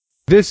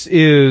This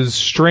is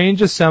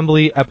Strange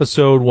Assembly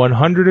episode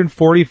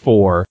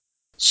 144,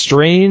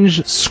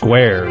 Strange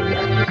Squared.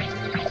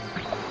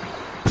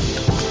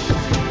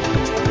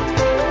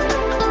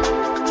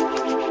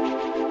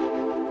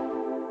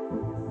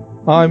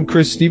 I'm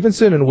Chris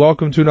Stevenson, and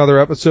welcome to another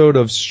episode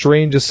of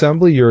Strange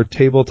Assembly, your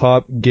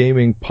tabletop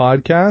gaming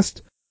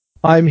podcast.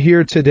 I'm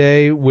here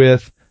today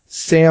with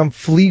Sam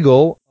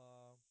Flegel.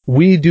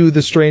 We do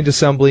the Strange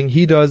Assembling,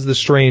 he does the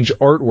Strange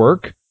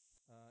artwork.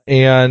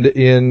 And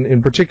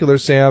in particular,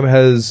 Sam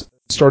has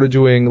started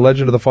doing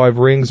Legend of the Five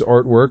Rings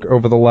artwork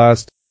over the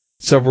last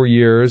several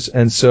years,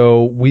 and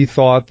so we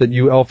thought that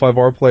you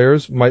L5R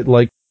players might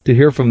like to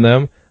hear from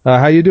them.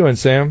 How you doing,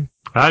 Sam?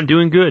 I'm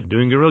doing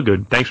real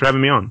good. Thanks for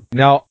having me on.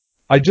 Now,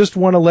 I just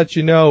want to let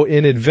you know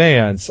in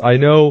advance, I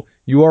know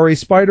you are a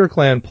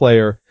SpiderClan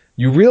player.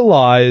 You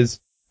realize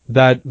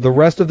that the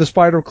rest of the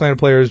SpiderClan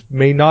players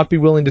may not be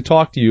willing to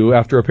talk to you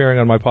after appearing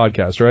on my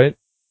podcast, right?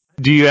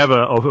 Do you have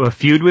a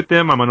feud with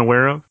them I'm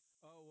unaware of?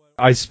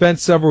 I spent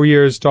several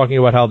years talking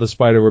about how the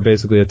Spider were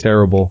basically a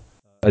terrible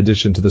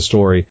addition to the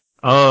story.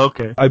 Oh,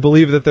 okay. I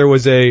believe that there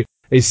was a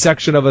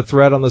section of a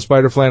thread on the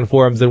SpiderClan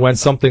forums that went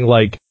something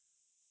like,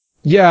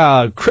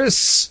 yeah,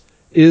 Chris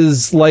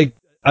is like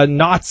a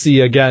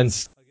Nazi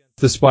against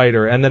the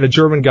Spider. And then a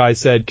German guy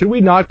said, can we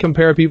not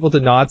compare people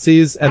to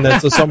Nazis? And then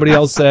so somebody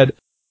else said,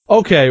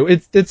 okay,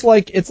 it's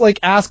like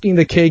asking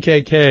the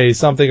KKK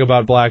something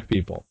about black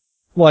people.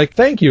 Like,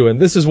 thank you, and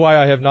this is why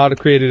I have not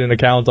created an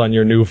account on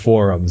your new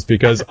forums,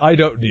 because I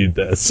don't need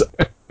this.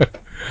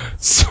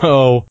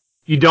 So...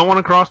 You don't want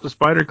to cross the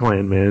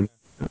SpiderClan, man.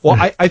 Well,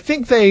 I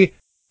think they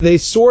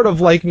sort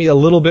of like me a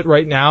little bit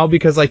right now,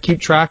 because I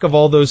keep track of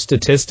all those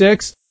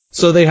statistics,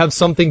 so they have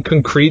something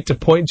concrete to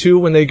point to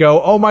when they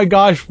go, oh my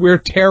gosh, we're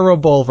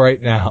terrible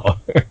right now.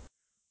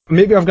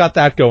 Maybe I've got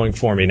that going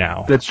for me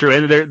now. That's true,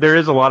 and there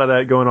is a lot of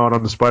that going on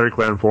the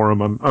SpiderClan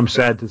forum, I'm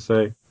sad to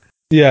say.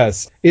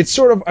 Yes, it's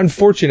sort of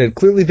unfortunate.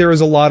 Clearly there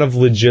is a lot of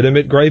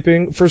legitimate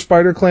griping for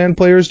SpiderClan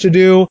players to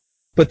do,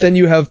 but then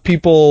you have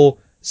people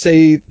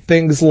say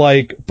things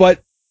like,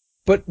 but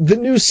the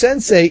new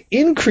sensei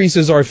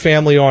increases our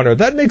family honor.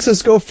 That makes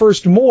us go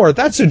first more.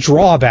 That's a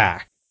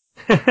drawback.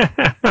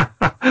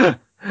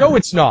 No,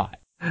 it's not.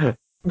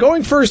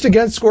 Going first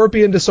against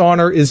Scorpion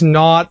Dishonor is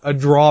not a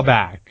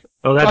drawback.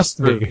 Oh, that's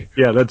true. Me.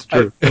 Yeah, that's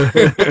true.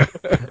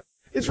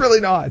 It's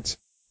really not.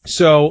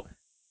 So...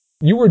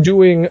 You were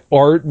doing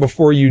art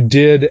before you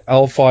did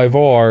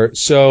L5R,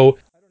 so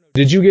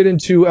did you get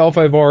into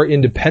L5R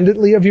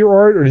independently of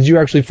your art, or did you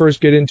actually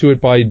first get into it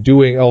by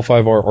doing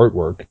L5R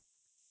artwork?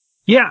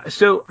 Yeah,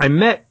 so I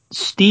met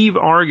Steve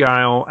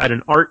Argyle at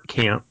an art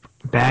camp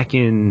back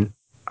in,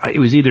 it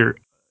was either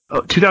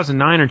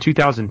 2009 or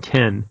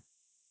 2010,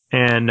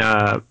 and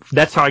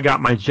that's how I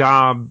got my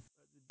job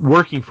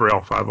working for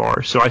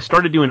L5R. So I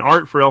started doing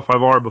art for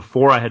L5R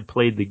before I had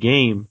played the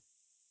game,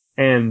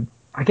 and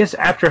I guess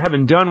after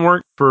having done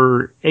work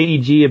for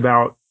AEG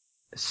about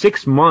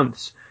 6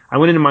 months, I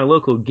went into my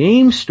local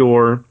game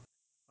store.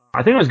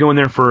 I think I was going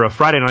there for a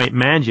Friday Night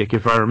Magic,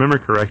 if I remember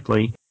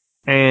correctly,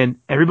 and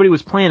everybody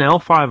was playing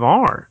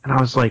L5R. And I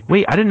was like,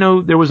 wait, I didn't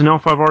know there was an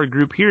L5R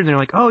group here. And they're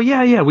like, oh,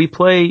 yeah, we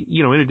play,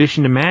 in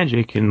addition to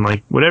Magic and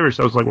like whatever.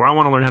 So I was like, well, I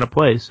want to learn how to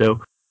play. So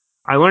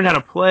I learned how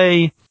to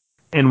play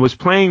and was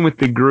playing with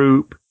the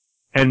group.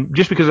 And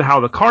just because of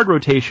how the card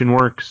rotation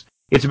works,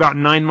 it's about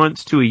 9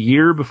 months to a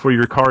year before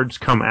your cards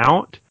come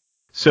out.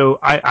 So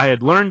I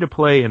had learned to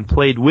play and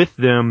played with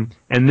them,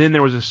 and then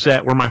there was a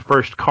set where my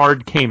first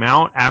card came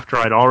out after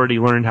I'd already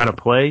learned how to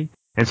play.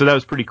 And so that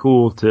was pretty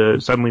cool to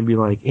suddenly be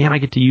like, and I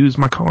get to use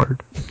my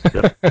card.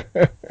 So.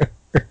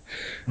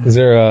 Is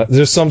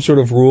there some sort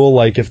of rule,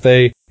 like if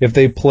they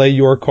play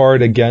your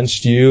card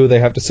against you, they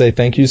have to say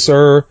thank you,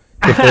 sir,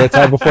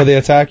 before they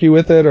attack you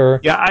with it, or?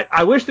 Yeah,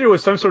 I wish there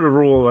was some sort of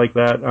rule like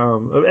that.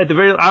 At the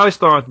very, I always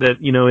thought that,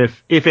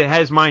 if it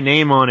has my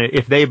name on it,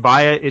 if they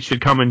buy it, it should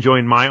come and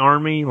join my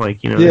army,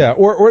 Yeah,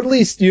 or at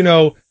least,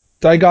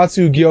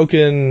 Daigatsu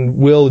Gyoken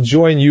will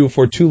join you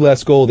for 2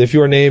 less gold if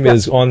your name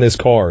is on this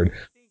card.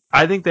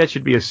 I think that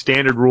should be a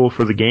standard rule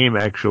for the game,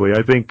 actually.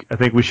 I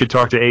think we should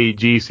talk to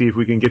AEG, see if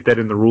we can get that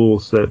in the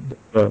rules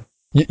that,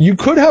 You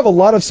could have a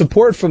lot of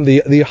support from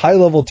the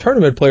high-level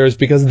tournament players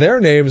because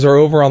their names are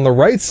over on the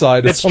right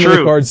side of some of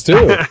the cards,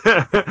 too.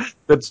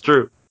 That's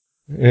true.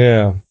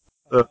 Yeah.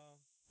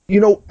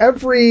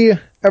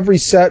 Every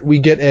set we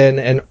get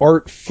an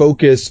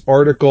art-focused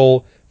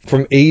article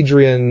from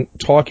Adrian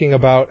talking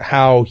about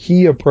how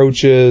he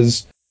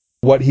approaches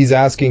what he's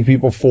asking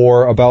people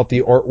for about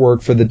the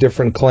artwork for the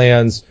different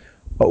clans.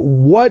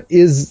 What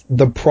is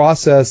the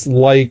process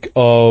like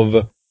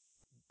of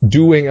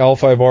doing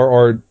L5R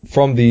art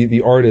from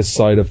the artist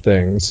side of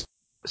things?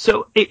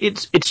 So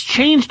it's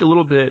changed a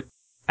little bit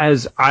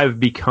as I've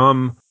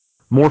become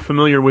more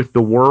familiar with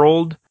the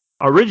world.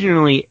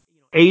 Originally,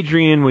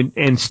 Adrian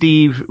and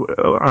Steve,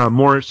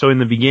 more so in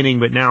the beginning,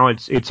 but now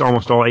it's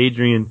almost all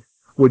Adrian,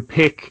 would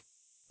pick,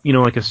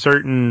 like a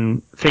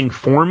certain thing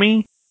for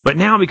me. But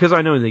now, because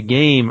I know the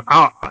game,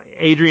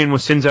 Adrian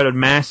sends out a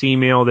mass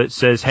email that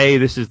says, hey,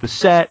 this is the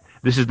set,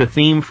 this is the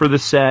theme for the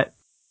set,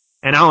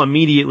 and I'll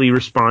immediately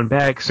respond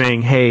back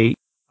saying, hey,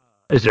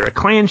 is there a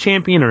clan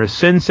champion or a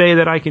sensei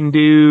that I can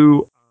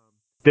do?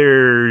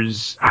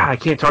 I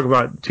can't talk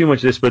about too much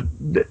of this, but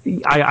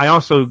I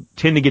also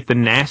tend to get the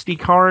nasty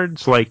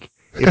cards. Like,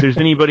 if there's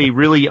anybody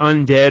really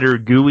undead or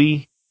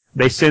gooey,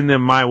 they send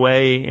them my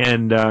way,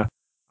 and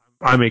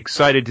I'm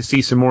excited to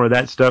see some more of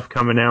that stuff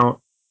coming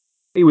out.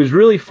 It was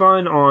really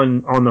fun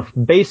on the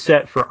base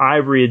set for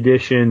Ivory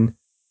Edition.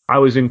 I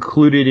was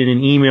included in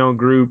an email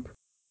group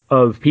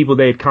of people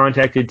they had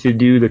contacted to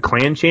do the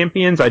clan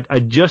champions.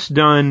 I'd just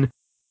done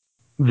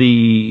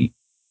the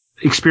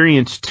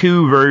Experience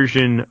 2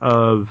 version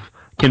of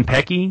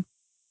Kenpeki,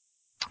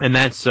 and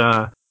that's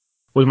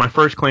was my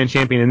first clan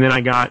champion, and then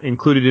I got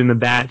included in the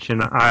batch,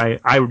 and I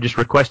just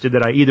requested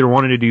that I either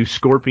wanted to do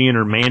Scorpion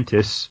or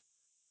Mantis,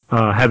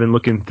 having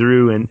looking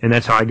through, and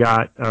that's how I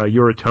got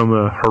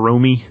Yoritomo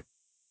Hiromi.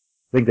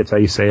 I think that's how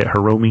you say it,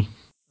 Hiromi.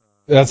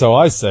 That's how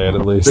I say it,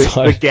 at least.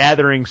 The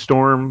Gathering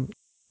Storm.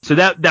 So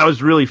that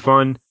was really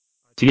fun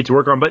to get to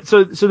work on. But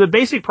so the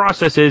basic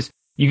process is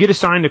you get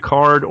assigned a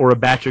card or a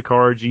batch of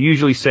cards. You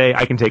usually say,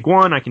 I can take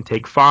 1, I can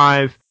take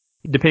 5,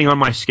 depending on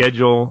my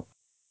schedule.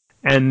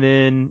 And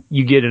then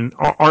you get an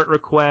art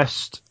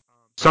request.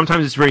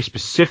 Sometimes it's very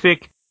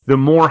specific. The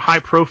more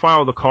high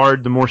profile the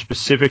card, the more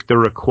specific the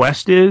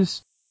request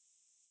is.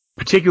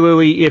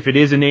 Particularly if it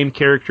is a named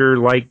character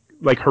like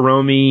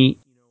Hiromi.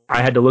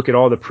 I had to look at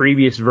all the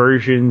previous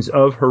versions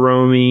of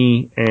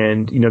Hiromi,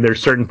 and,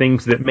 there's certain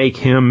things that make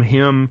him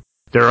him.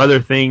 There are other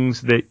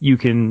things that you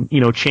can,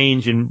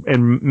 change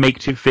and make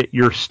to fit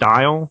your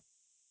style.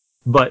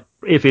 But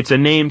if it's a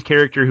named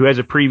character who has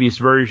a previous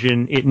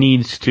version, it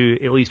needs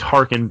to at least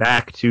harken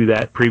back to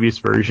that previous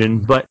version.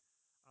 But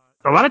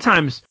a lot of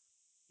times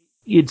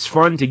it's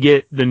fun to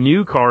get the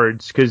new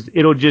cards, because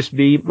it'll just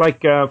be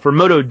like, for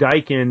Moto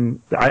Daiken,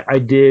 I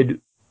did,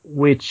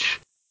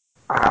 which,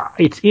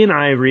 it's in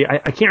Ivory.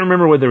 I can't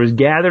remember whether it was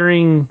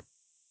Gathering,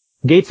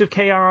 Gates of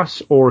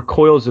Chaos, or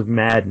Coils of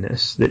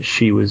Madness that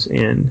she was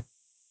in.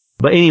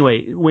 But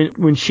anyway,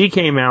 when she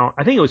came out,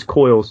 I think it was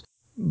Coils,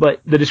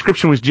 but the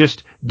description was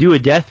just do a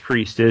Death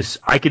Priestess.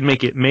 I could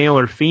make it male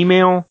or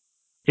female.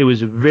 It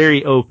was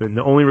very open.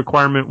 The only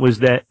requirement was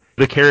that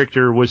the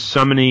character was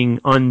summoning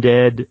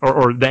undead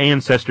or the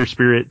ancestor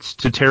spirits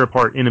to tear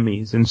apart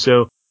enemies. And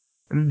so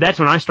that's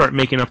when I start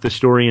making up the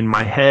story in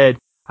my head.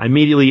 I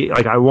immediately,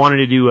 I wanted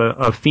to do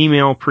a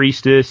female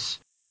priestess.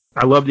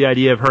 I love the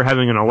idea of her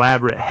having an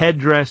elaborate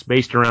headdress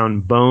based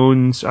around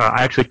bones.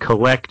 I actually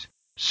collect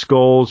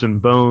skulls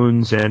and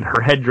bones, and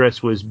her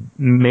headdress was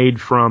made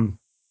from,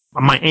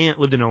 my aunt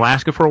lived in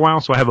Alaska for a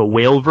while, so I have a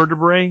whale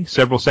vertebrae,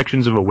 several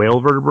sections of a whale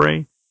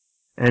vertebrae.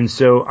 And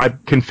so I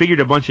configured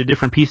a bunch of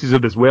different pieces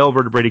of this whale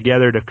vertebrae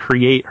together to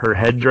create her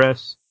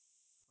headdress.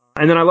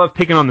 And then I love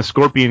picking on the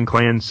Scorpion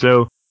clan,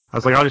 so I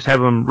was like, I'll just have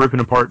them ripping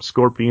apart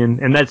Scorpion.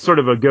 And that's sort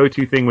of a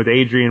go-to thing with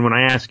Adrian when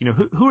I ask,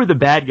 who are the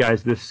bad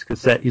guys this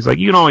cassette? He's like,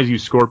 you can always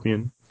use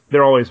Scorpion.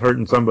 They're always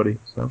hurting somebody.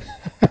 So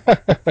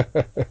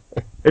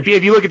if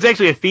you look, it's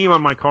actually a theme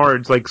on my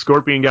cards. Like,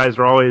 Scorpion guys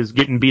are always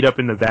getting beat up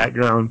in the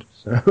background.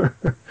 So.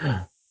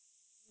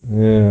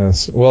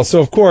 Yes. Well,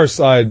 so of course,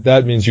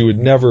 that means you would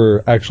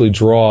never actually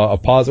draw a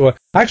positive.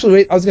 Actually,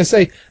 wait, I was going to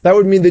say that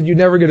would mean that you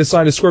never get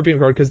assigned a Scorpion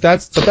card, but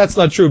that's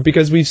not true,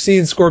 because we've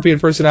seen Scorpion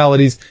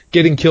personalities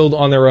getting killed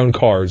on their own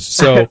cards.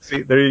 So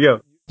see, there you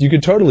go. You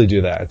could totally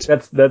do that.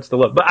 That's the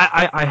love. But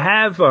I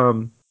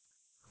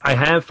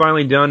have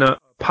finally done a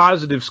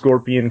positive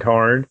Scorpion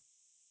card.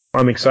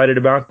 I'm excited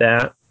about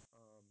that.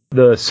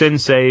 The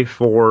Sensei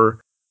for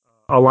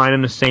A Line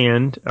in the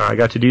Sand. I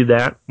got to do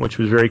that, which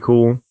was very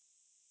cool.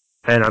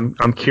 And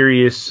I'm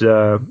curious,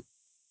 at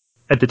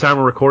the time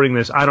we're recording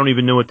this, I don't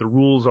even know what the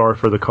rules are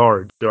for the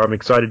card, so I'm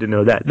excited to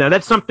know that. Now,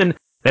 that's something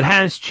that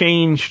has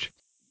changed.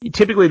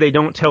 Typically, they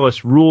don't tell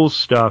us rules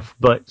stuff,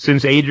 but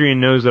since Adrian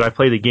knows that I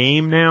play the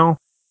game now,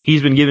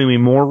 he's been giving me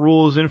more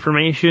rules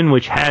information,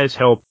 which has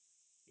helped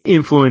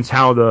influence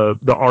how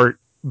the art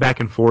back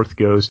and forth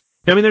goes.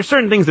 I mean, there's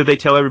certain things that they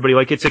tell everybody,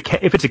 like if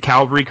it's a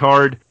cavalry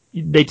card,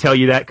 they tell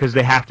you that because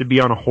they have to be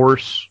on a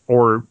horse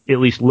or at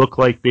least look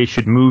like they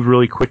should move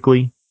really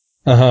quickly.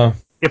 Uh-huh.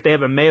 If they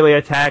have a melee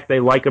attack, they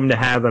like them to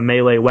have a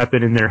melee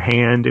weapon in their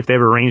hand. If they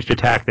have a ranged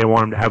attack, they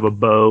want them to have a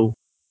bow.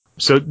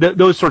 So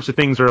those sorts of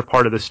things are a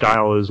part of the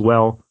style as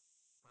well.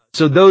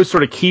 So those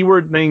sort of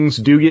keyword things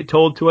do get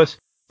told to us,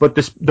 but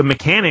the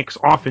mechanics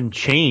often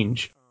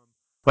change.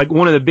 Like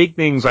one of the big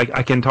things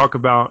I can talk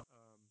about,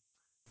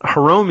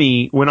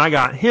 Hiromi, when I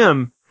got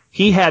him,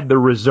 he had the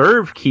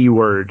reserve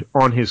keyword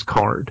on his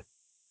card.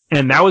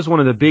 And that was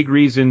one of the big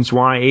reasons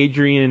why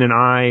Adrian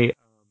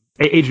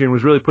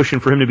was really pushing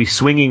for him to be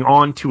swinging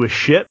onto a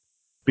ship,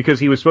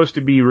 because he was supposed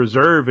to be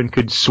reserve and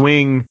could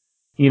swing,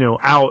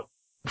 out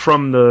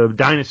from the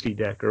Dynasty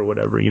deck or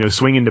whatever,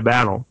 swing into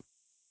battle.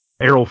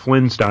 Errol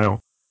Flynn style.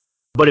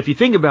 But if you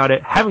think about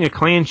it, having a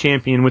clan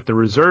champion with the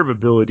reserve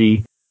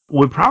ability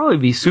would probably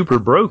be super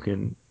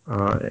broken,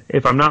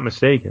 if I'm not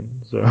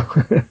mistaken. So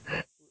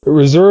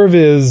reserve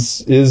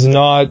is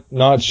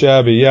not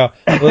shabby, yeah.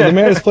 Well, the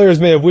Mantis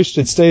players may have wished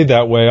it stayed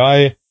that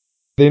way.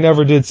 they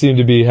never did seem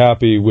to be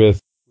happy with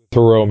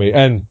Hiromi,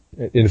 and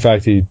in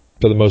fact, he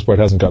for the most part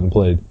hasn't gotten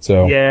played.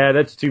 So yeah,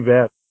 that's too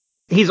bad.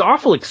 He's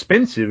awful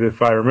expensive,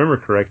 if I remember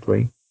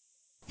correctly.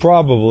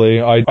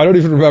 probably, I don't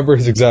even remember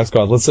his exact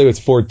cost. Let's say it's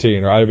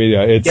 14, or I mean,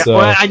 yeah, it's. Yeah,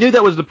 well, I knew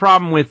that was the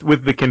problem with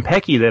the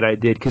Konpeki that I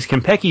did, because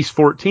Konpeki's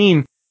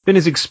 14, then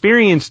his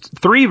experienced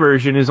 3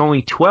 version is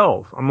only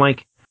 12. I'm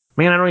like,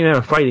 man, I don't even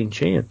have a fighting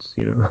chance,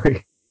 you know.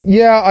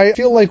 Yeah, I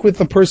feel like with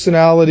the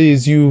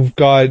personalities, you've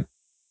got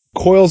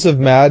Coils of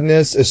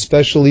Madness,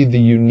 especially the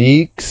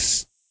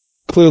uniques,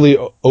 clearly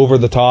over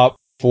the top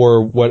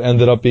for what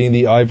ended up being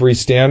the Ivory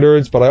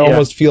standards, but I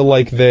almost feel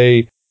like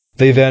they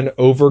then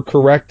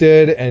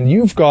overcorrected, and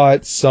you've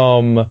got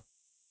some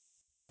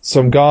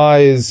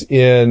guys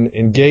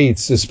in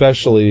Gates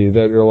especially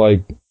that are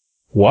like,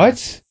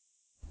 what?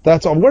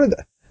 That's all. What are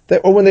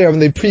when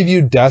they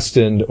previewed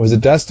Destined, was it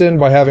Destined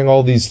by having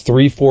all these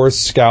 3/4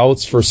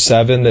 scouts for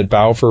 7 that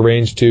bow for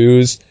range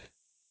 2s?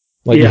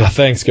 Like, yeah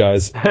thanks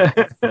guys.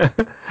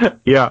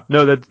 Yeah,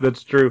 no,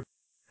 that's true.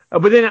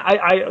 But then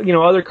I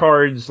other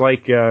cards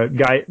like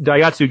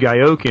Daihatsu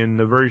Gaioken,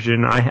 the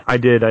version I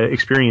did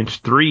Experience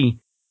 3.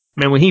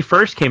 Man, when he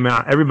first came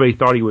out, everybody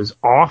thought he was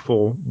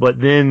awful. But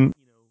then,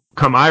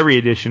 come Ivory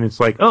Edition,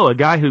 it's like, oh, a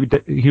guy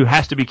who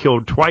has to be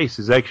killed twice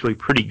is actually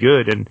pretty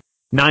good. And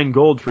 9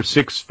 gold for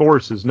 6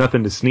 force is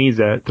nothing to sneeze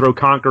at. Throw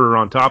Conqueror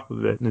on top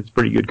of it, and it's a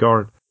pretty good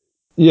card.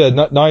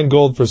 Yeah, 9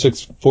 gold for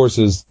 6 force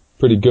is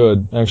pretty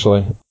good,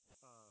 actually.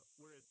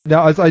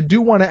 Now, I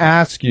do want to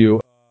ask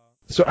you,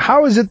 so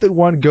how is it that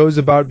one goes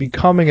about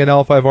becoming an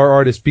L5R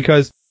artist?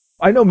 Because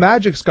I know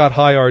Magic's got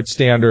high art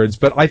standards,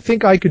 but I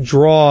think I could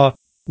draw,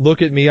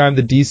 look at me, I'm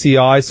the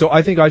DCI, so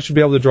I think I should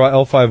be able to draw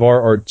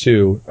L5R art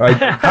too.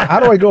 How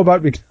do I go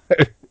about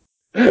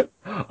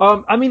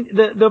I mean,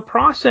 the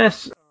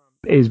process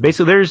is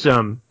basically, there's,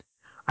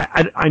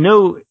 I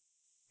know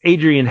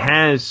Adrian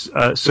has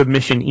a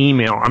submission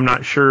email. I'm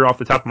not sure off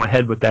the top of my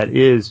head what that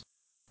is.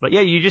 But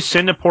yeah, you just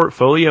send a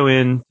portfolio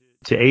in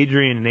to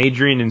Adrian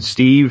and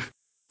Steve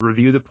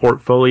review the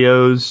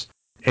portfolios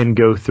and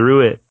go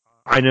through it.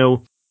 I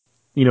know,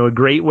 a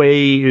great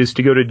way is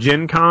to go to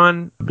Gen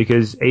Con,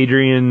 because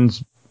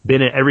Adrian's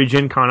been at every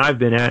Gen Con I've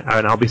been at,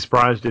 and I'll be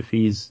surprised if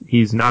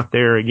he's not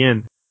there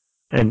again.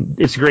 And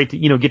it's great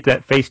to, get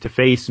that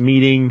face-to-face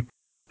meeting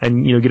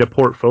and, get a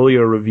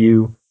portfolio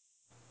review.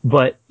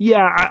 But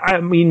yeah, I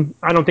mean,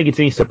 I don't think it's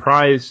any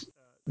surprise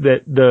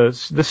that the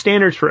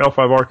standards for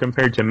L5R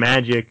compared to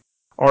Magic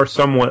are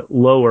somewhat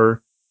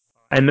lower,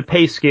 and the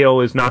pay scale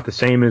is not the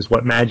same as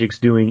what Magic's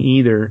doing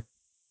either.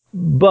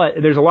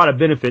 But there's a lot of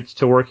benefits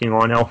to working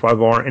on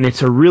L5R, and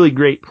it's a really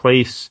great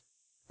place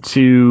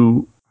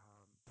to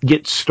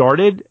get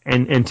started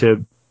and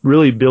to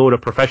really build a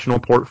professional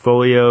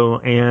portfolio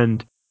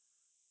and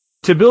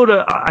to build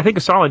I think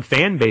a solid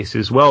fan base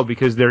as well,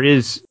 because there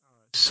is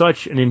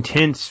such an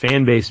intense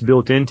fan base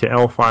built into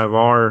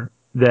L5R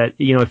that,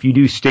 if you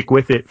do stick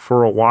with it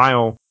for a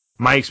while,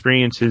 my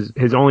experience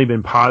has only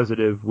been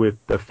positive with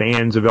the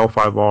fans of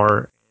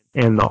L5R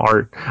and the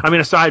art. I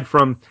mean, aside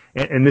from,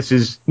 and this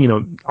is,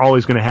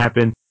 always going to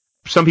happen,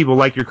 some people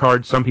like your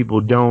cards, some people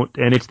don't,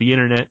 and it's the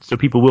internet, so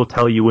people will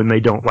tell you when they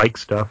don't like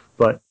stuff,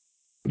 but,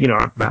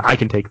 I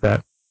can take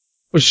that.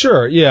 Well,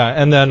 sure, yeah,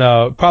 and then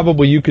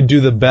probably you could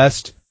do the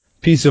best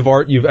piece of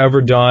art you've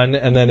ever done,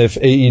 and then if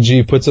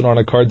AEG puts it on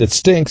a card that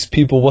stinks,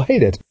 people will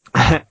hate it.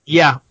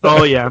 Yeah.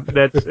 Oh, yeah.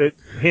 That's it.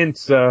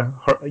 Hence,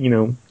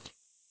 and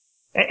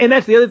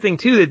that's the other thing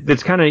too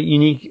that's kind of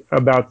unique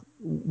about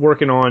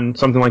working on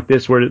something like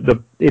this, where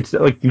it's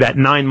like that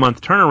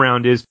 9-month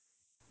turnaround is,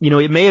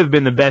 it may have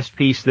been the best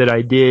piece that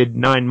I did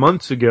 9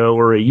 months ago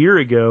or a year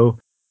ago,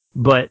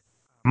 but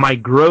my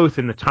growth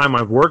in the time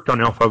I've worked on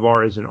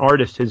L5R as an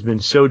artist has been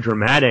so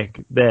dramatic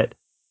that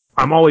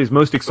I'm always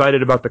most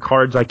excited about the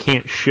cards I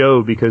can't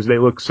show because they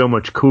look so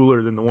much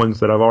cooler than the ones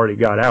that I've already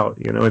got out.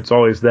 It's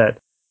always the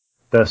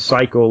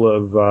cycle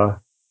of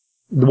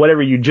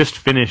whatever you just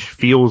finished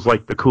feels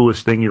like the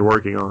coolest thing you're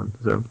working on.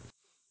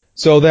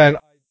 So then,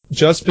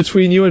 just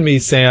between you and me,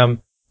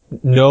 Sam,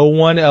 no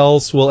one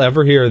else will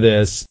ever hear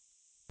this.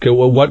 Okay,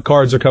 well, what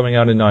cards are coming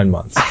out in 9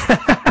 months?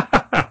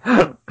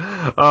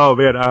 Oh,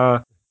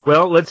 man.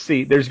 Well, let's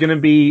see. There's going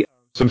to be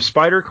some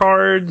Spider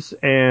cards,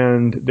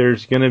 and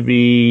there's going to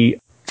be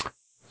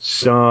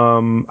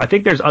I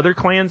think there's other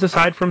clans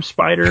aside from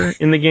Spider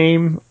in the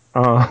game.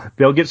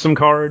 They'll get some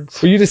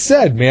cards. Well, you just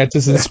said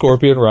Mantis and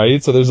Scorpion,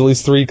 right? So there's at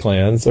least 3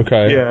 clans.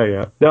 Okay.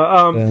 Yeah.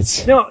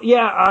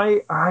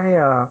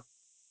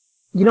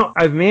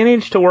 I've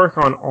managed to work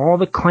on all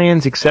the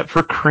clans except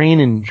for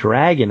Crane and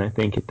Dragon, I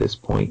think, at this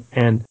point.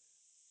 And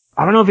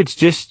I don't know if it's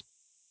just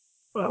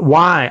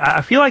why.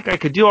 I feel like I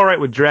could do all right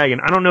with Dragon.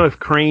 I don't know if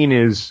Crane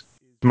is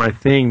my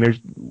thing. There's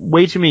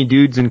way too many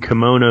dudes in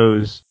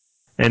kimonos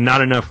and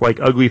not enough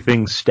ugly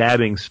things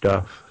stabbing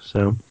stuff.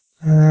 So,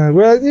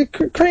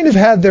 Crane have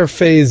had their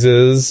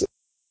phases.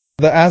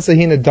 The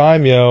Asahina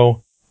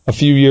Daimyo a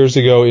few years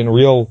ago in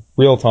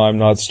real time,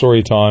 not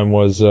story time,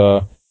 was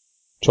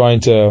trying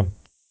to.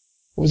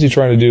 What was he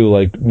trying to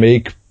do?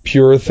 Make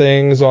pure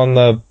things on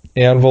the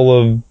Anvil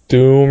of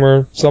Doom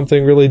or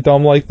something really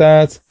dumb like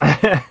that.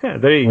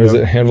 There you Or is go.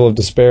 it Anvil of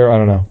Despair? I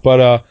don't know.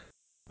 But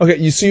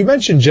okay, so you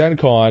mentioned Gen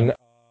Con.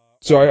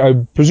 So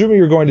I'm presuming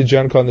you're going to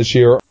Gen Con this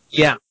year.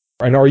 Yeah.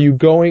 And are you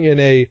going in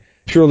a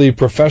purely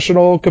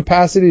professional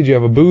capacity? Do you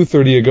have a booth,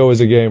 or do you go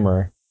as a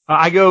gamer?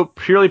 I go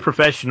purely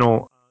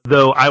professional,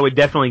 though I would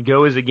definitely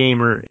go as a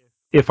gamer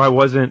if I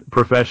wasn't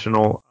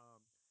professional.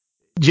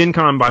 Gen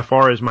Con by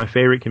far is my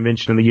favorite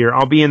convention of the year.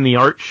 I'll be in the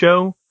art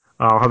show.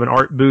 I'll have an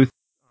art booth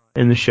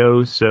in the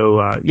show.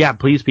 So, yeah,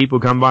 please, people,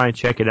 come by and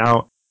check it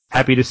out.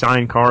 Happy to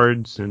sign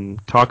cards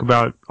and talk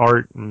about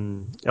art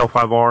and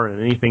L5R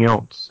and anything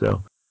else.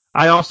 So,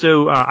 I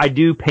also, I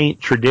do paint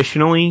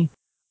traditionally.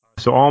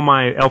 So all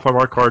my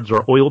L5R cards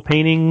are oil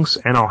paintings,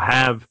 and I'll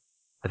have,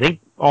 I think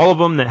all of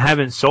them that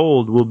haven't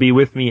sold will be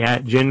with me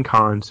at Gen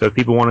Con. So if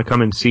people want to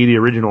come and see the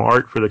original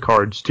art for the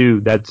cards too,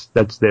 that's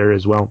there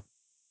as well.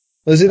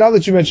 Lizzie, now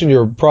that you mentioned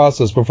your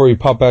process before you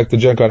pop back to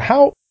Gen Con,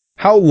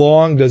 how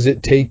long does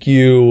it take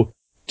you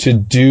to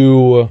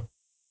do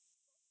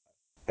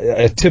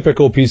a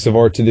typical piece of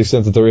art, to the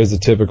extent that there is a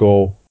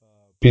typical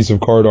piece of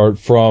card art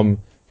from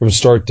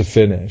start to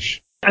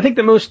finish? I think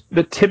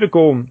the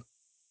typical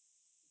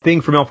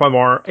thing from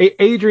L5R,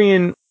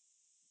 Adrian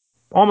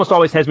almost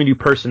always has me do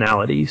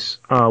personalities,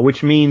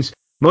 which means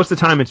most of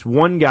the time it's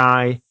one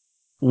guy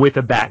with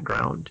a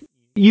background.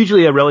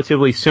 Usually a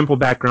relatively simple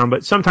background,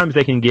 but sometimes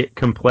they can get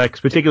complex,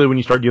 particularly when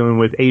you start dealing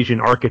with Asian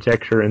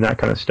architecture and that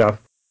kind of stuff.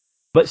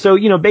 But so,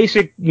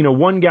 basic,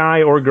 one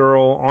guy or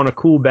girl on a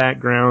cool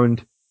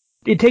background.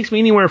 It takes me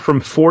anywhere from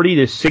 40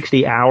 to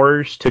 60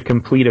 hours to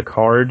complete a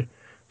card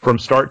from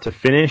start to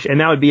finish, and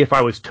that would be if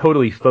I was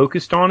totally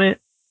focused on it.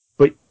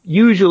 But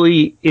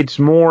usually it's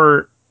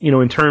more,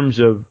 in terms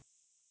of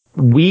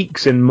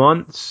weeks and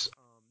months.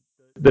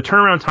 The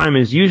turnaround time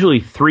is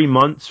usually 3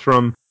 months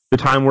from the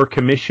time we're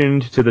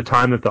commissioned to the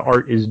time that the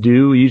art is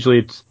due. Usually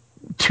it's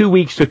 2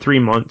 weeks to 3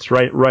 months,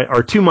 right?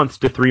 Or 2 months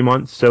to 3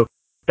 months. So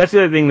that's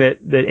the other thing that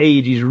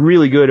AEG is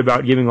really good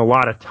about, giving a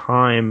lot of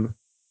time.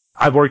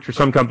 I've worked for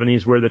some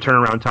companies where the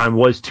turnaround time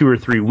was 2 or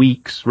 3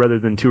 weeks rather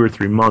than 2 or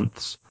 3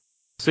 months.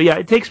 So yeah,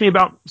 it takes me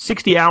about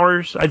 60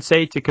 hours, I'd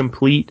say, to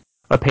complete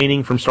a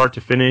painting from start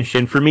to finish.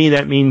 And for me,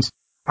 that means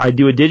I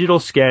do a digital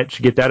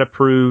sketch, get that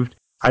approved.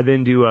 I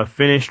then do a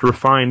finished,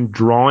 refined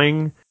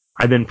drawing.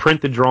 I then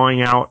print the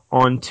drawing out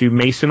onto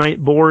Masonite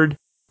board,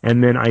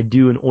 and then I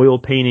do an oil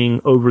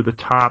painting over the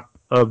top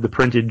of the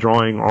printed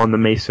drawing on the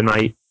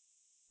Masonite.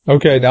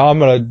 Okay, now I'm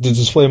going to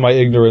display my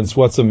ignorance.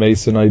 What's a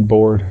Masonite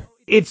board?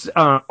 It's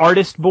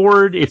artist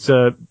board. It's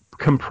a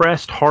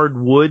compressed hard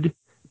wood,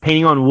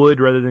 painting on wood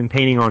rather than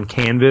painting on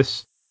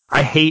canvas.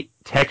 I hate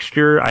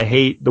texture. I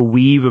hate the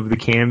weave of the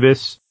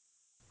canvas.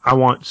 I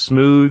want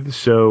smooth,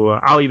 so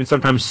I'll even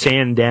sometimes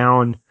sand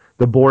down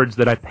the boards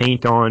that I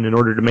paint on in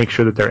order to make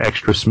sure that they're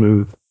extra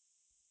smooth.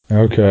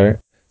 Okay.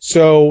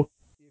 So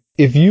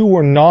if you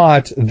were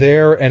not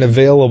there and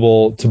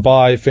available to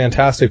buy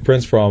fantastic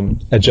prints from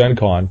at Gen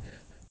Con,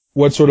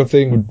 what sort of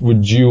thing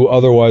would you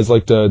otherwise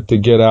like to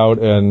get out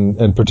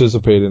and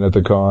participate in at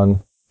the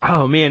con?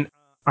 Oh, man.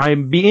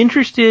 I'd be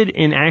interested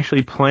in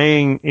actually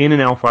playing in an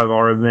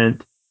L5R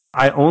event.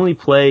 I only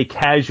play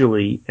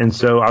casually, and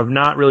so I've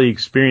not really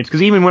experienced,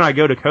 because even when I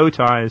go to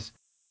Kotai's,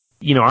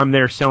 I'm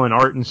there selling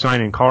art and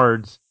signing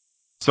cards.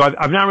 So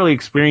I've not really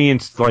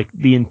experienced like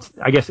the,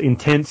 I guess,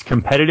 intense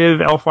competitive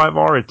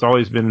L5R. It's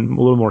always been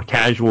a little more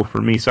casual for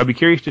me. So I'd be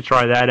curious to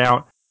try that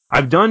out.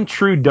 I've done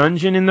True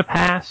Dungeon in the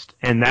past,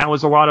 and that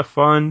was a lot of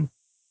fun.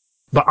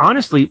 But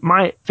honestly,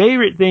 my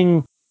favorite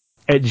thing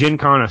at Gen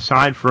Con,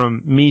 aside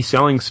from me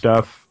selling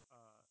stuff,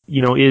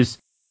 is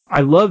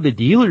I love the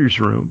dealer's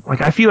room.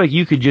 Like, I feel like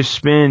you could just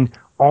spend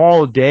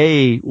all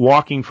day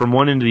walking from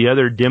one end to the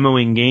other,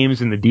 demoing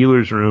games in the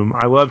dealer's room.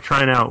 I love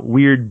trying out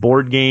weird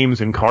board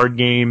games and card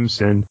games,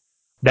 and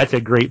that's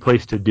a great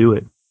place to do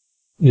it.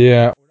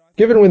 Yeah.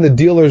 Given when the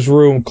dealer's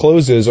room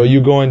closes, are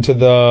you going to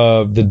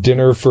the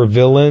dinner for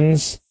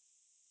villains?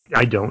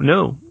 I don't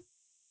know.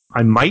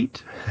 I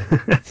might.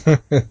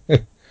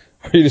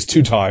 Are you just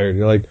too tired?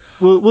 You're like,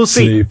 we'll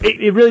see. Sleep.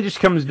 It really just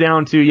comes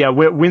down to,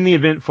 when the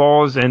event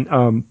falls.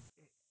 And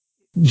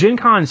Gen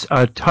Con's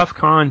a tough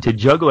con to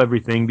juggle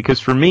everything, because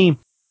for me,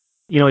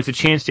 it's a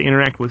chance to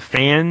interact with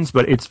fans,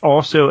 but it's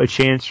also a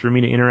chance for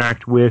me to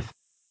interact with,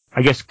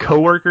 I guess,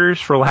 coworkers,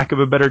 for lack of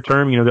a better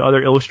term, the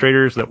other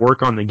illustrators that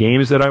work on the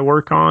games that I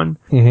work on.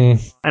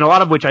 Mm-hmm. And a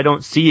lot of which I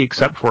don't see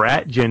except for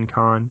at Gen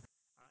Con.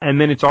 And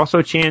then it's also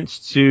a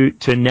chance to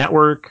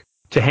network,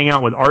 to hang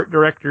out with art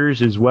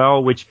directors as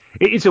well, which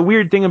it's a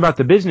weird thing about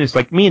the business.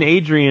 Like, me and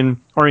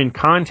Adrian are in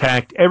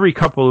contact every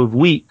couple of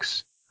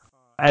weeks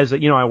as,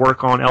 I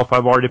work on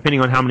L5R,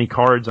 depending on how many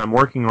cards I'm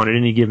working on at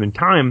any given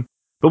time.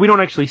 But we don't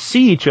actually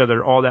see each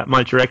other all that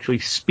much or actually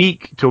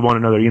speak to one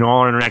another, all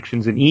our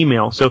interactions in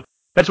email. So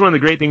that's one of the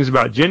great things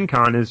about Gen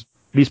Con is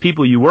these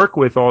people you work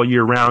with all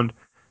year round,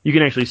 you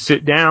can actually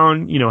sit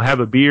down, have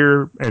a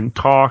beer and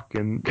talk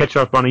and catch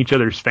up on each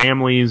other's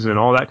families and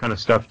all that kind of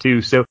stuff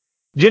too. So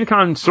Gen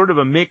Con's sort of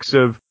a mix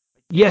of,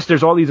 yes,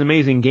 there's all these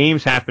amazing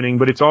games happening,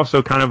 but it's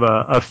also kind of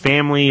a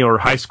family or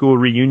high school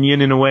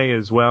reunion in a way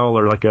as well,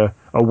 or like a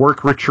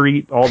work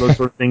retreat, all those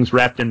sort of things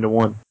wrapped into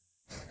one.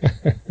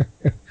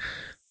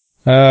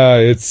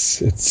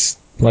 It's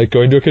like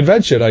going to a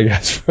convention, I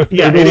guess.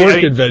 Yeah,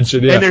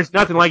 convention. Yeah, and there's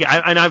nothing like it.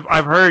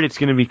 I've heard it's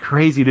going to be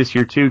crazy this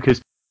year too,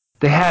 because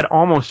they had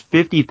almost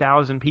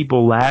 50,000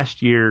 people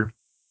last year,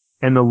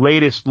 and the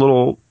latest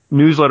little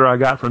newsletter I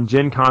got from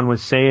Gen Con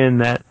was saying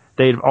that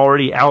they've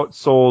already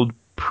outsold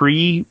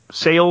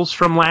pre-sales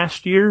from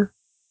last year.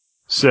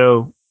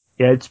 So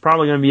yeah, it's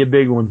probably going to be a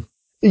big one.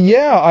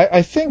 Yeah,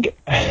 I think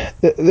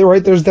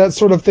right. There's that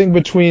sort of thing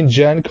between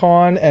Gen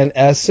Con and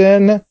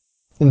Essen.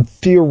 And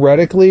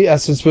theoretically,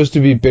 Essen's supposed to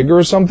be bigger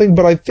or something,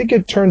 but I think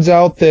it turns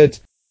out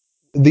that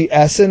the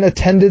Essen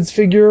attendance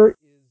figure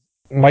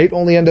might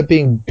only end up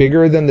being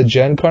bigger than the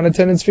Gen Con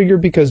attendance figure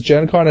because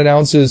Gen Con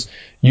announces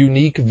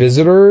unique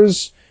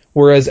visitors,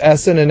 whereas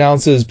Essen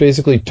announces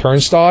basically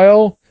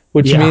turnstile,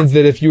 which means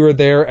that if you are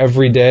there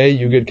every day,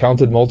 you get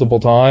counted multiple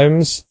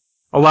times.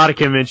 A lot of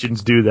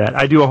conventions do that.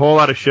 I do a whole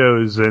lot of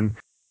shows, and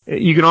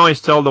you can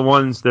always tell the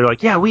ones they're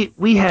like, yeah,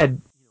 we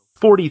had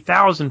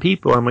 40,000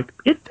 people. I'm like,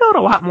 it felt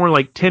a lot more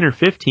like 10 or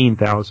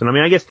 15,000. I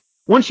mean, I guess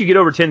once you get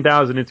over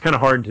 10,000, it's kind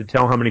of hard to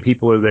tell how many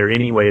people are there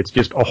anyway. It's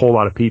just a whole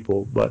lot of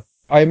people. But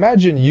I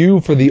imagine you,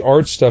 for the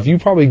art stuff, you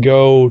probably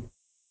go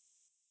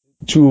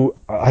to,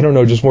 I don't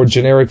know, just more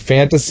generic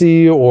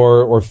fantasy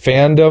or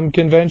fandom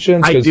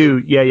conventions. I do.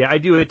 Yeah. I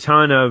do a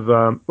ton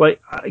of,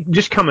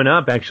 just coming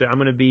up, actually, I'm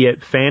going to be at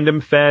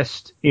Fandom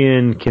Fest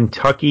in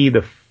Kentucky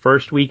the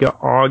first week of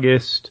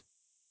August.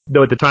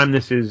 Though at the time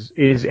this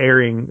is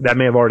airing, that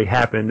may have already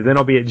happened. Then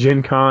I'll be at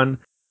Gen Con.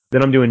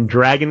 Then I'm doing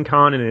Dragon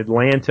Con in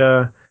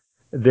Atlanta.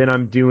 Then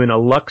I'm doing a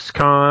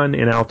LuxCon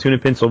in Altoona,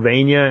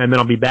 Pennsylvania. And then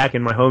I'll be back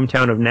in my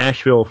hometown of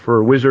Nashville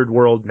for Wizard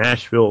World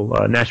Nashville,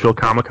 Nashville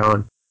Comic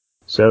Con.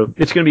 So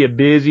it's going to be a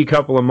busy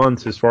couple of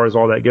months as far as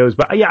all that goes.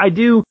 But yeah, I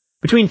do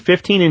between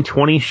 15 and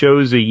 20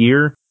 shows a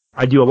year.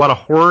 I do a lot of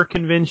horror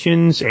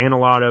conventions and a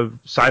lot of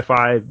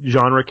sci-fi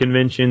genre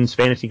conventions,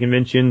 fantasy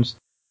conventions.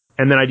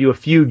 And then I do a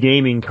few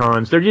gaming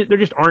cons. There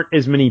just aren't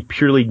as many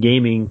purely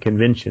gaming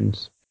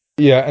conventions.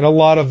 Yeah, and a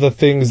lot of the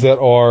things that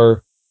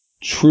are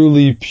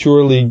truly,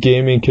 purely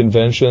gaming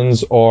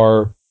conventions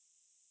are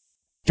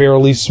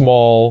fairly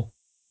small.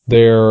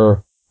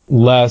 They're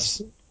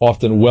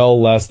often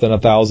well less than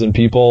 1,000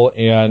 people,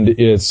 and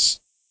it's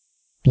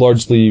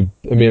largely,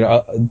 I mean,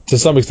 to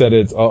some extent,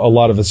 it's a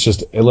lot of it's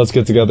just, let's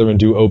get together and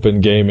do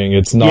open gaming.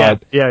 It's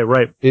not, yeah,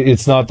 right.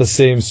 It's not the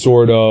same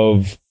sort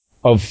of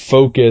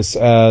focus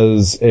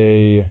as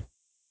a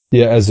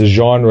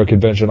genre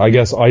convention. I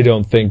guess I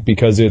don't think,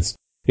 because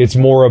it's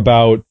more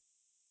about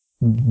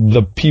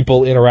the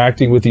people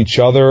interacting with each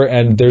other,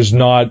 and there's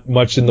not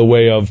much in the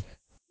way of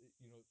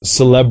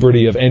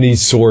celebrity of any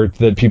sort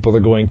that people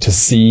are going to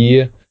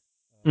see.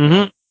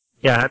 Mm-hmm.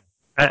 Yeah,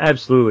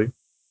 absolutely.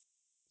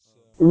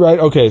 Right.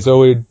 Okay.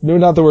 So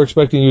not that we're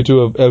expecting you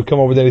to have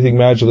come up with anything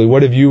magically.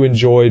 What have you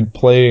enjoyed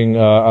playing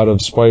out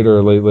of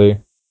Spider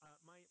lately?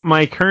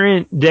 My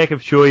current deck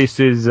of choice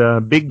is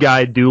Big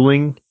Guy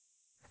Dueling.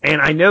 And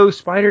I know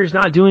Spider's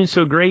not doing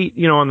so great,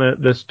 on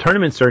the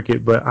tournament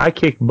circuit, but I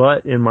kick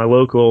butt in my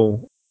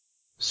local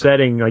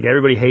setting. Like,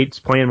 everybody hates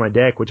playing my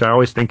deck, which I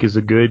always think is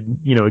a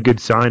good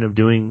sign of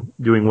doing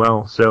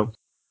well. So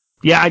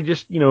yeah, I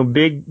just,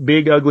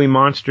 big ugly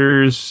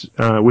monsters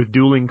with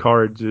dueling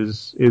cards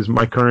is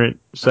my current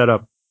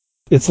setup.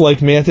 It's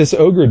like Mantis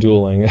Ogre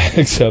Dueling,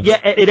 except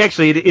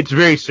it's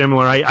very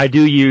similar. I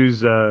do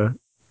use the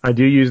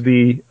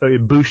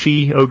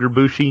Bushi, Ogre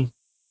Bushi.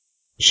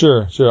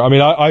 Sure. I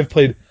mean, I've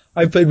played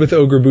with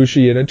Ogre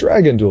Bushi in a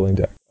Dragon Dueling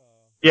deck.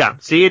 Yeah,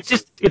 see,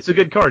 it's a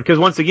good card, because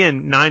once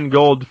again, 9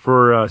 gold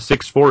for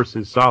 6 force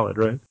is solid,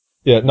 right?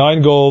 Yeah,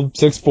 9 gold,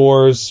 6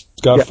 force,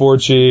 got 4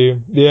 chi.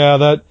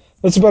 Yeah,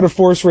 that's a better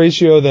force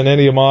ratio than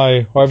any of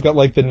I've got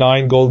like the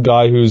 9 gold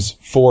guy who's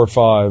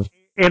 4/5.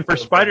 And for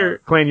Spider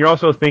Clan, you're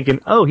also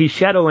thinking, oh, he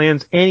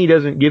Shadowlands and he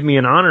doesn't give me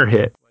an honor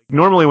hit.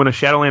 Normally when a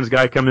Shadowlands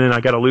guy comes in,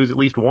 I gotta lose at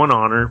least 1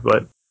 honor,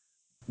 but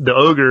the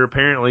Ogre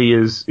apparently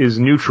is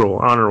neutral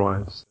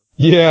honor-wise.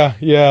 Yeah,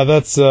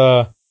 that's,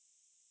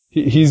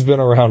 he's been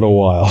around a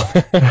while.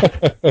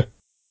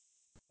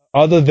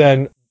 Other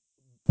than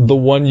the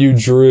one you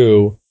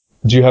drew,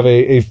 do you have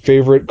a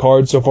favorite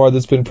card so far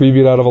that's been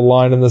previewed out of A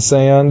Line in the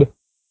Sand?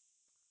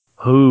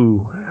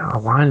 Ooh, A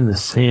Line in the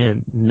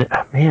Sand.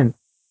 Man,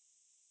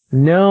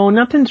 no,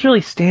 nothing's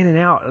really standing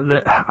out.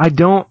 I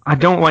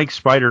don't like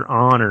Spider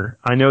Honor.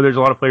 I know there's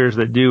a lot of players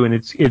that do, and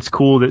it's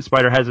cool that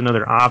Spider has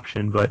another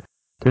option, but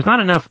there's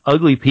not enough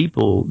ugly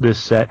people this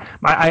set.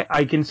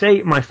 I can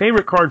say my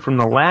favorite card from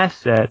the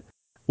last set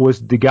was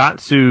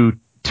Dagatsu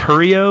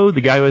Turio,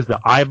 the guy who has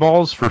the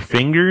eyeballs for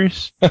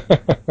fingers.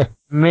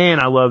 Man,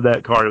 I love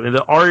that card.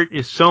 The art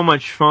is so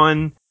much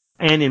fun,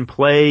 and in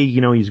play,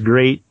 he's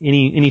great.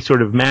 Any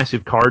sort of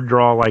massive card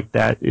draw like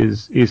that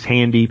is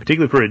handy,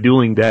 particularly for a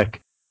dueling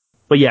deck.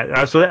 But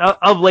yeah, so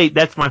of late,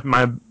 that's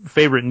my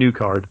favorite new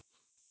card.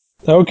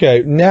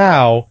 Okay,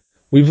 now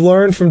we've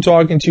learned from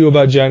talking to you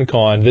about Gen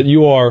Con that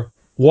you are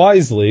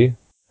wisely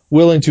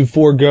willing to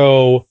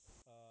forego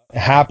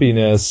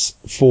happiness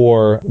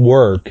for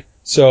work.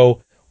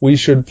 So we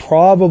should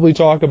probably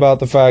talk about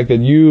the fact that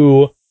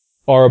you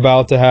are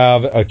about to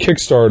have a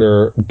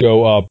Kickstarter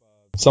go up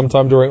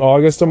sometime during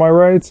August, am I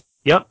right?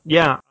 Yep,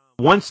 yeah.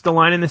 Once the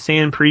Line in the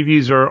Sand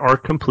previews are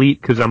complete,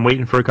 because I'm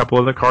waiting for a couple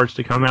of the cards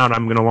to come out,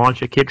 I'm going to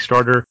launch a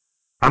Kickstarter.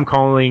 I'm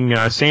calling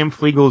Sam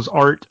Fliegel's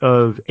Art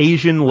of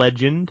Asian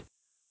Legend,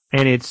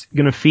 and it's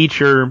going to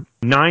feature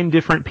 9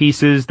 different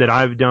pieces that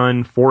I've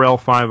done for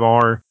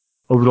L5R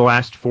over the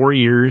last 4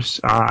 years.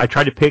 I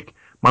tried to pick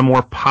my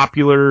more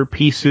popular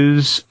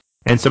pieces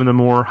and some of the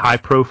more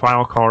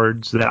high-profile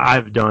cards that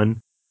I've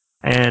done,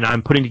 and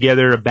I'm putting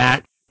together a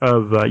batch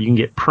of, you can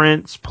get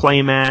prints,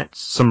 playmats,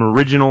 some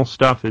original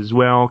stuff as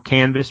well,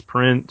 canvas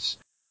prints,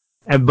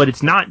 but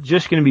it's not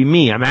just going to be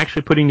me. I'm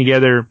actually putting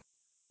together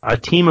a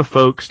team of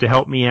folks to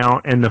help me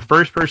out, and the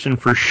first person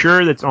for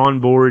sure that's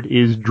on board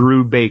is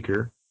Drew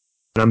Baker.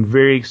 And I'm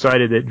very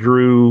excited that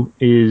Drew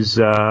is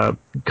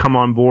come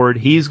on board.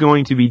 He's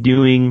going to be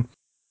doing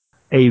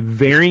a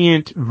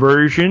variant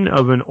version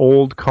of an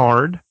old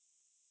card,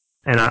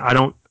 and I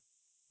don't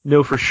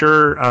know for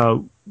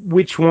sure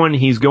which one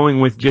he's going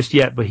with just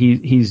yet, but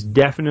he's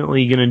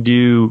definitely going to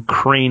do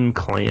Crane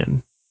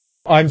Clan.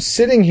 I'm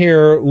sitting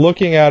here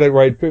looking at it,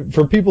 right?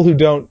 For people who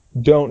don't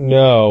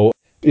know,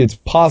 it's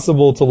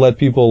possible to let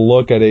people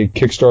look at a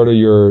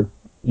Kickstarter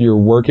you're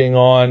working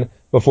on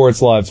before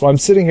it's live. So I'm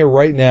sitting here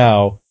right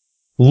now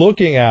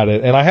looking at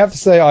it, and I have to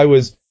say I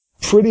was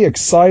pretty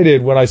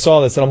excited when I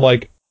saw this, and I'm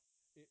like,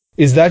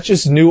 is that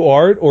just new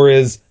art, or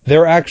is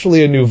there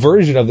actually a new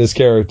version of this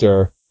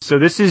character? So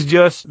this is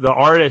just the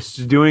artists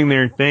doing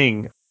their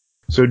thing.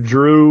 So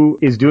Drew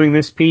is doing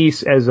this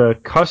piece as a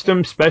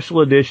custom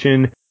special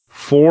edition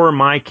for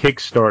my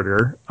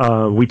Kickstarter.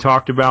 We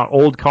talked about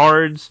old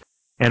cards,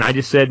 and I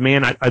just said,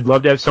 man, I'd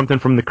love to have something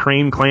from the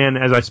Crane Clan.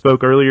 As I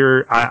spoke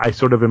earlier, I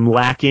sort of am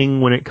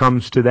lacking when it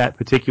comes to that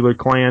particular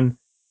clan,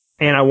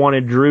 and I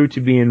wanted Drew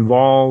to be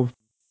involved.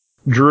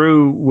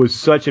 Drew was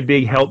such a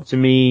big help to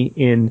me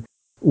in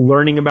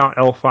learning about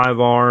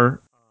L5R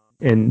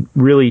and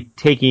really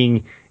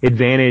taking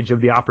advantage of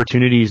the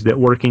opportunities that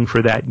working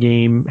for that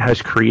game has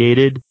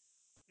created.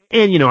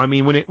 And, I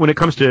mean, when it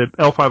comes to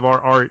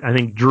L5R art, I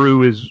think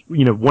Drew is,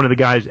 one of the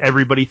guys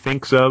everybody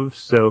thinks of.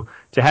 So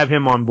to have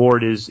him on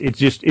board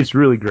it's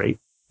really great.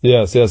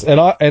 Yes. And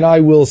I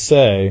will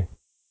say,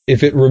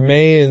 if it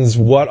remains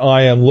what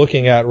I am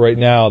looking at right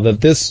now, that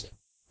this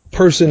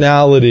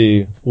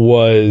personality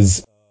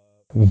was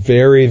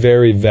very,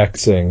 very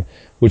vexing,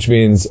 which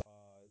means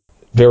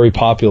very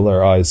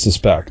popular, I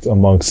suspect,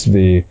 amongst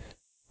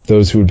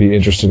those who would be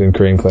interested in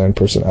Crane Clan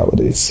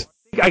personalities.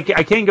 I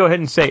can go ahead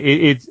and say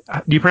it's.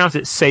 Do you pronounce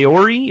it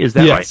Sayori? Is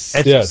that yes,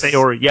 right? Yes.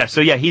 Sayori. Yeah. So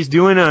yeah, he's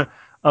doing a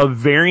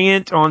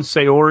variant on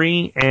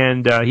Sayori,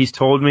 and he's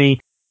told me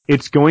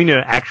it's going to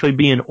actually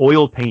be an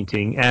oil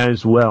painting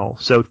as well.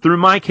 So through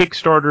my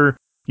Kickstarter,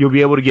 you'll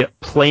be able to get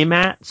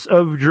playmats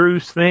of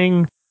Drew's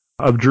thing,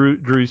 of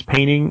Drew's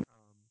painting.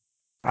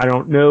 I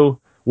don't know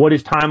what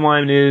his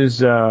timeline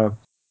is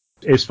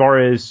as far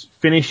as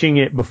finishing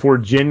it before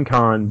Gen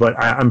Con, but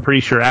I'm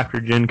pretty sure after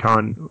Gen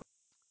Con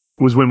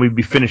was when we'd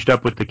be finished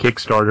up with the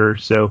Kickstarter.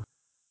 So,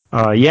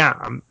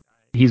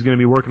 he's going to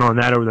be working on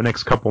that over the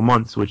next couple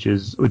months, which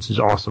is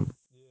awesome.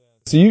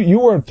 So you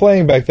weren't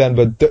playing back then,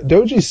 but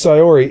Doji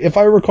Sayori, if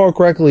I recall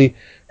correctly,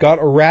 got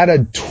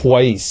errata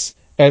twice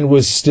and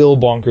was still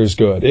bonkers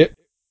good.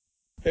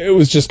 It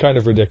was just kind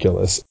of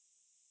ridiculous.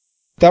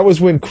 That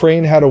was when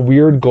Crane had a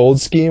weird gold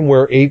scheme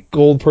where 8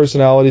 gold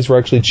personalities were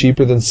actually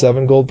cheaper than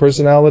 7 gold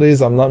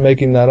personalities. I'm not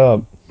making that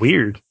up.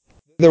 Weird.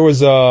 There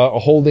was a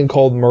holding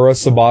called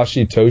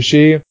Murasabashi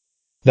Toshi.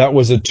 That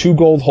was a 2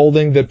 gold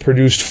holding that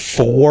produced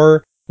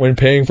 4 when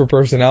paying for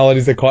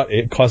personalities that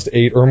cost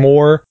 8 or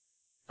more.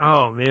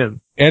 Oh,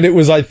 man. And it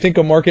was, I think,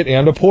 a market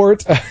and a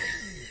port.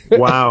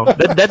 Wow.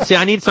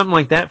 I need something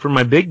like that for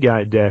my big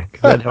guy deck.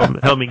 That'd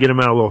help me get him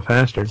out a little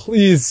faster.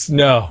 Please,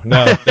 no.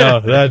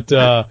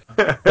 That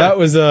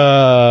was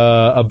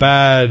a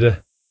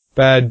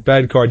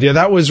bad card. Yeah,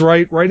 that was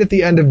right at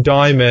the end of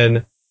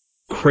Diamond.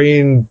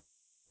 Crane,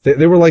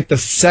 they were like the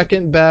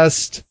second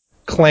best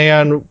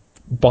clan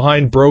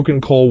behind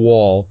Broken Coal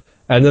Wall,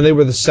 and then they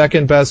were the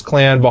second best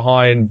clan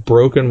behind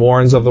Broken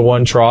Warrens of the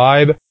One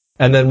Tribe.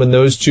 And then when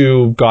those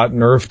two got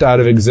nerfed out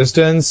of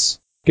existence,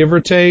 give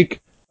or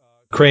take,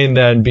 Crane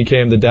then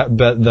became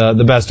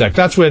the best deck.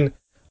 That's when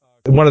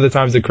one of the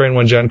times that Crane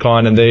won Gen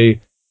Con and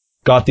they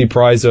got the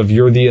prize of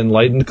You're the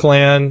Enlightened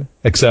Clan,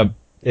 except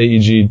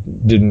AEG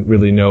didn't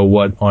really know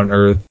what on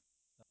earth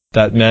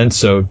that meant,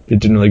 so it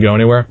didn't really go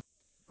anywhere.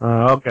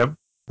 Okay.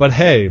 But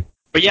hey.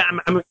 But yeah,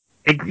 I'm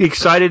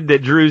excited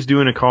that Drew's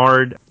doing a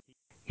card.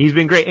 He's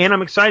been great, and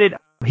I'm excited.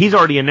 He's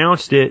already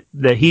announced it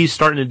that he's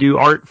starting to do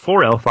art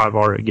for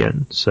L5R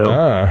again.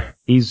 So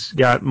he's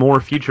got more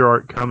future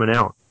art coming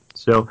out.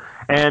 So,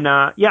 and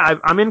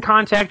I'm in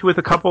contact with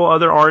a couple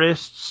other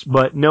artists,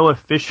 but no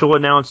official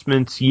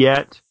announcements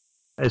yet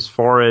as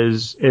far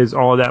as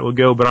all of that will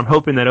go. But I'm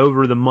hoping that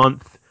over the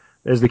month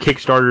as the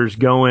Kickstarter's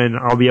going,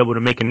 I'll be able to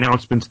make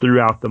announcements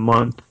throughout the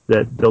month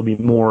that there'll be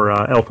more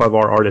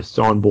L5R artists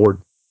on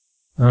board.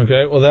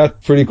 Okay, well,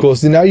 that's pretty cool.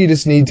 So now you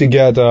just need to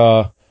get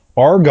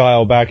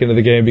Argyle back into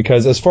the game,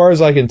 because as far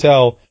as I can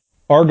tell,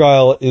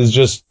 Argyle is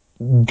just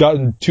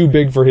gotten too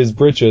big for his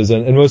britches,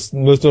 and most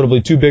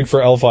notably too big for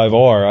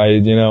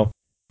L5R.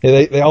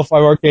 The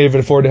L5R can't even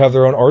afford to have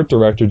their own art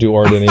director do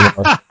art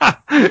anymore.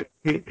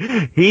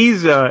 He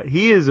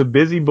is a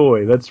busy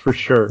boy, that's for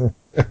sure.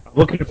 I'm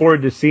looking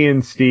forward to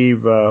seeing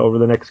Steve over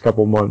the next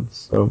couple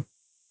months. So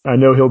I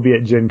know he'll be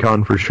at Gen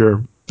Con for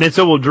sure. And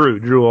so will Drew.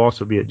 Drew will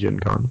also be at Gen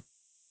Con.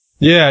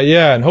 Yeah,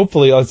 and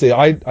hopefully, let's see,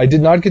 I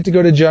did not get to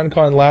go to Gen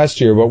Con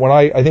last year, but when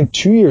I think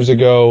 2 years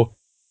ago,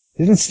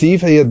 didn't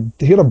Steve, he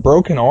had a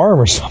broken arm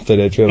or something?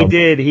 He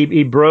did.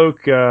 He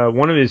broke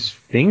one of his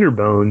finger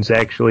bones,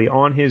 actually,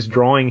 on his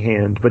drawing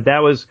hand, but that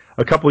was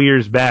a couple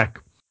years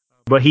back.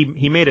 But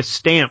he made a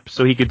stamp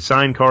so he could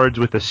sign cards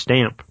with a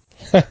stamp.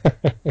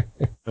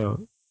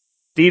 So,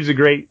 Steve's a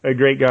great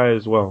guy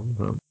as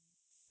well.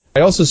 I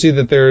also see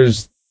that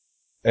there's,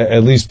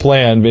 at least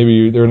planned,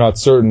 maybe they're not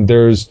certain,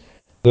 there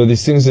are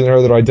these things in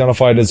there that are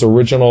identified as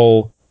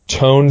original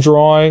tone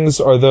drawings.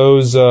 Are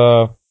those...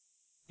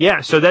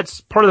 Yeah, so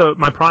that's part of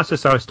my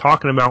process I was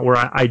talking about, where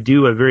I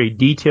do a very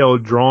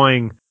detailed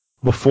drawing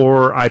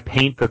before I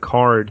paint the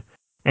card.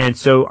 And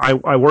so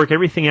I work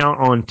everything out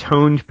on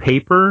toned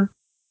paper.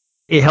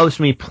 It helps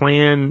me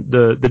plan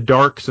the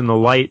darks and the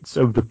lights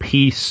of the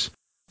piece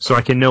so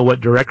I can know what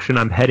direction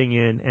I'm heading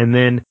in. And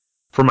then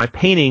for my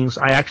paintings,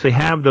 I actually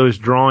have those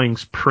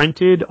drawings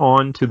printed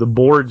onto the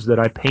boards that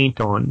I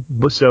paint on.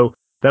 So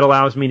that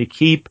allows me to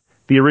keep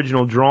the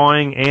original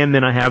drawing, and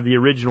then I have the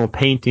original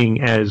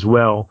painting as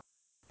well.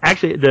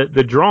 Actually,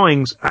 the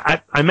drawings,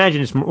 I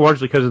imagine it's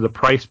largely because of the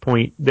price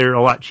point. They're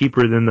a lot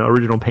cheaper than the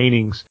original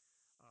paintings.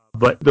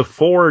 But the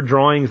 4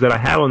 drawings that I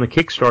have on the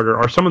Kickstarter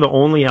are some of the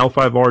only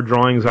L5R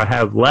drawings I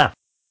have left.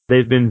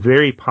 They've been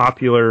very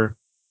popular,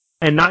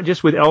 and not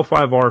just with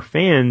L5R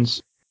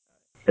fans.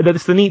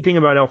 That's the neat thing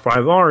about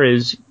L5R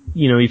is,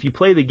 if you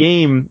play the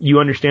game, you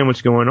understand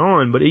what's going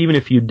on, but even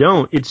if you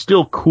don't, it's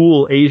still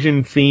cool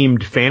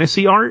Asian-themed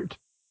fantasy art.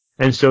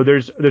 And so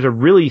there's a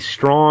really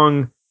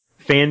strong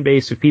fan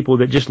base of people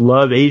that just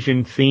love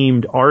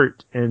Asian-themed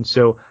art. And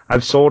so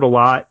I've sold a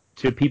lot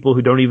to people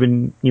who don't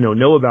even,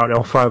 know about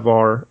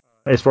L5R.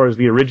 As far as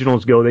the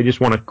originals go, they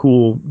just want a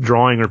cool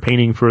drawing or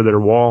painting for their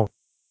wall.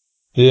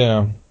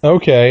 Yeah.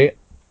 Okay.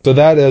 So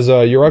that is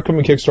your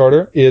upcoming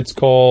Kickstarter. It's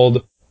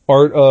called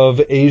Art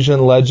of Asian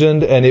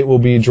Legend, and it will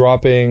be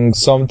dropping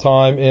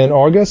sometime in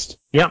August?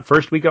 Yeah,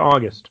 first week of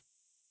August.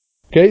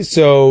 Okay,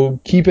 so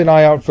keep an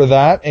eye out for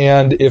that,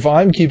 and if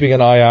I'm keeping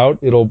an eye out,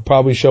 it'll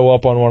probably show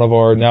up on one of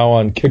our now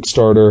on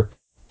Kickstarter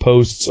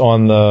posts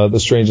on the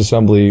Strange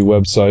Assembly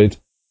website.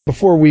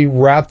 Before we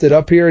wrapped it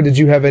up here, did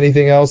you have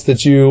anything else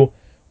that you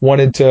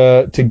wanted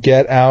to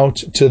get out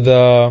to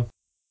the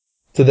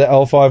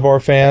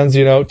L5R fans?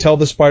 Tell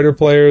the Spider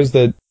players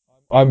that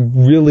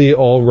I'm really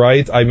all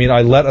right. I mean,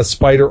 I let a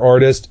Spider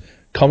artist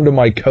come to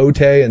my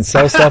Kotei and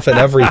sell stuff and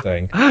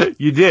everything.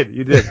 You did.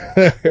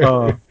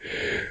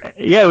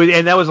 Yeah,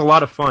 and that was a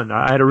lot of fun.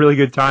 I had a really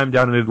good time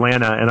down in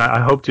Atlanta, and I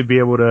hope to be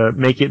able to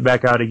make it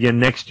back out again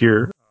next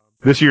year.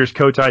 This year's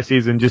Kotei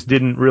season just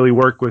didn't really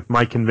work with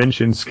my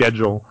convention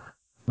schedule.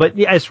 But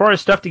yeah, as far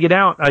as stuff to get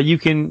out, you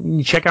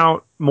can check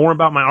out more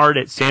about my art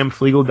at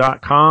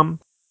samflegel.com.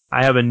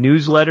 I have a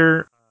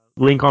newsletter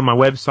link on my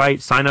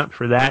website. Sign up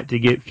for that to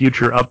get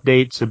future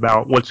updates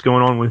about what's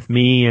going on with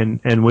me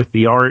and with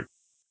the art.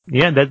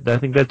 Yeah, I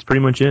think that's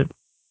pretty much it.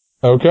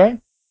 Okay.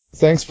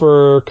 Thanks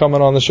for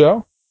coming on the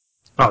show.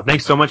 Oh,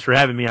 thanks so much for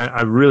having me.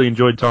 I really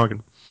enjoyed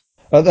talking.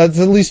 That's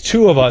at least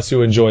 2 of us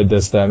who enjoyed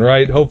this then,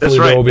 right? Hopefully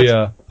there will be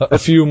a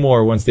few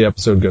more once the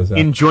episode goes out.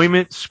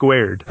 Enjoyment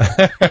squared.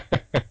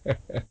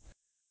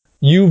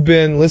 You've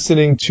been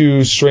listening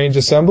to Strange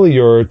Assembly,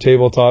 your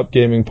tabletop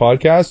gaming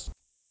podcast.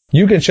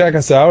 You can check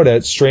us out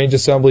at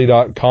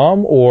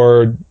strangeassembly.com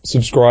or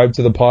subscribe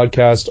to the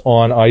podcast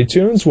on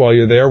iTunes. While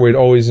you're there, we'd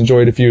always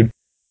enjoy it if you'd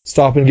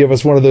stop and give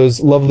us one of those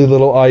lovely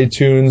little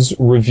iTunes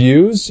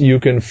reviews. You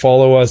can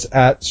follow us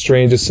at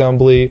Strange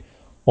Assembly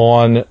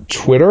on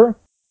Twitter,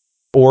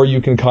 or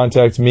you can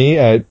contact me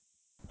at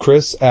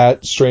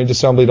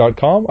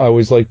chris@strangeassembly.com. I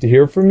always like to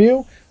hear from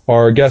you.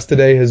 Our guest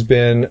today has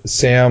been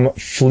Sam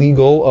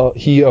Flegel,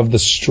 he of the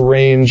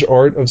Strange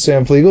Art of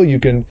Sam Flegel. You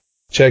can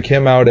check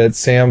him out at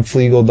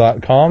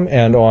samflegel.com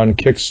and on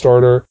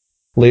Kickstarter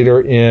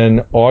later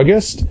in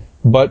August.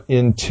 But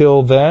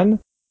until then,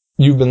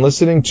 you've been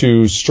listening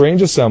to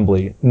Strange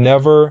Assembly.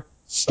 Never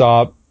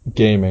stop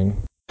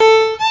gaming.